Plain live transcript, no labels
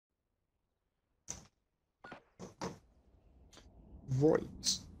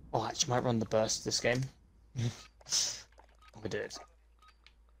Right. Oh, I actually might run the burst this game. We did.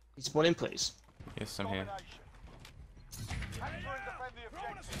 You spawn in, please. Yes, I'm here.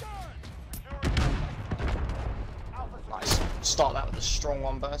 Nice. Start that with a strong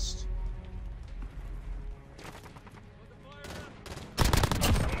one burst.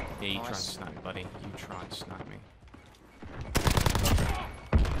 Yeah, you Nice. try and snipe me, buddy. You try and snipe me.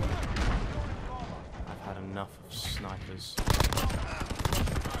 I've had enough of snipers.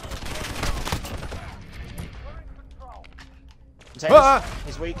 Containers.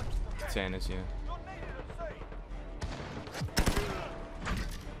 He's weak. Containers, yeah.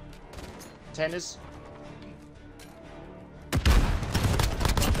 Containers.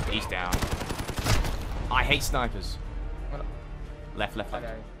 He's down. I hate snipers. Well, Left, left, I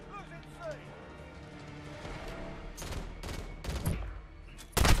left. know.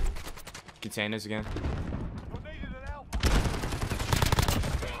 Containers again.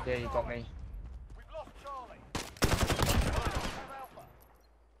 Yeah, you got me.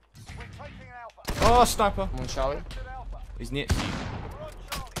 Oh, sniper! Come on, Charlie. He's near to you.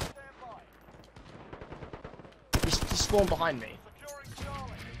 He spawned behind me.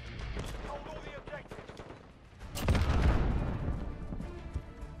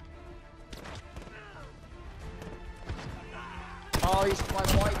 Oh, he's my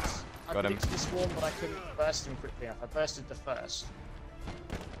white. I Got him. predicted his swarm, but I couldn't burst him quickly enough. I bursted the first.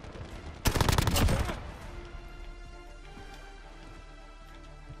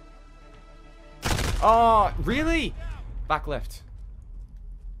 Oh, really? Back left.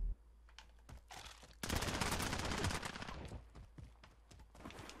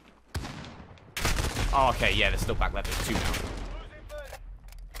 Oh, okay, yeah, they're still back left. There's two now.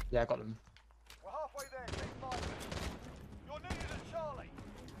 Yeah, I got them.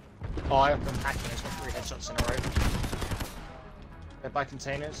 Oh, I've been hacking. It's got 3 headshots in a row. They're by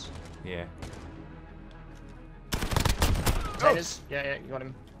containers. Yeah. Containers. Yeah, yeah, you got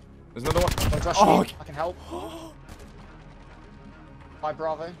him. There's another one. One's rushing Oh, you. I can help. Hi,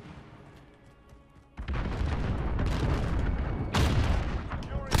 Bravo.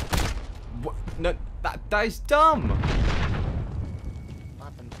 what? No, that is dumb. What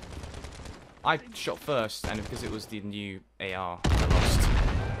happened? I shot first, and because it was the new AR, I lost.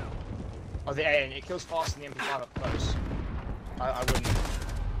 Oh, the A, and it kills faster than the MP5 up close. I wouldn't.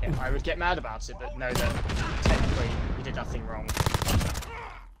 Yeah, I would get mad about it, but know that technically you did nothing wrong.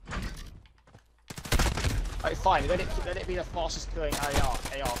 Alright, fine. Let it be the fastest killing AR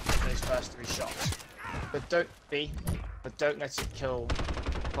for those first 3 shots. But don't let it kill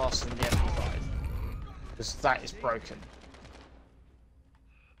faster than the MP5, because that is broken.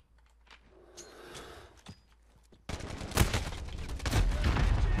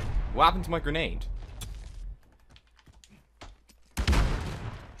 What happened to my grenade?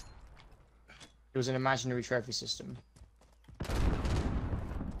 It was an imaginary trophy system.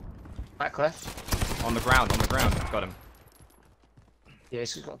 Back left. On the ground, got him. Yeah,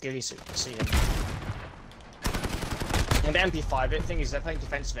 he's got ghillie suit. I see him. And the MP5, the thing is, they're playing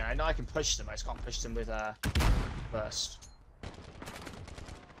defensively. I know I can push them, I just can't push them with burst.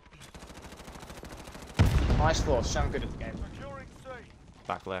 Nice force, I'm good at the game.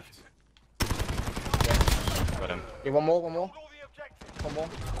 Back left. Yeah. Got him. Yeah, one more.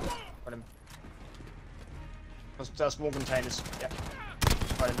 Got him. There's more containers. Yeah.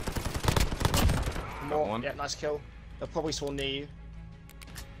 Got him. More. one. Yeah, nice kill. They'll probably spawn near you.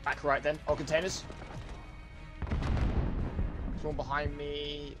 Back right then. Oh, containers. Spawn behind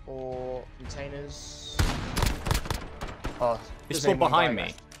me or containers. Oh, They there's spawned only one behind guy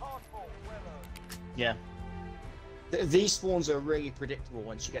me. left. Yeah. These spawns are really predictable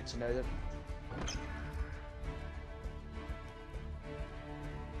once you get to know them.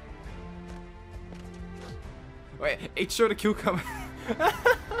 Wait, it showed a kill coming.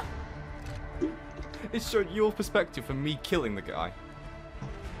 It showed your perspective from me killing the guy.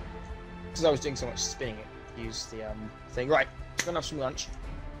 Because I was doing so much spinning, it used the thing. Right, gonna have some lunch.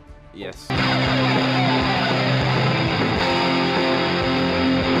 Yes.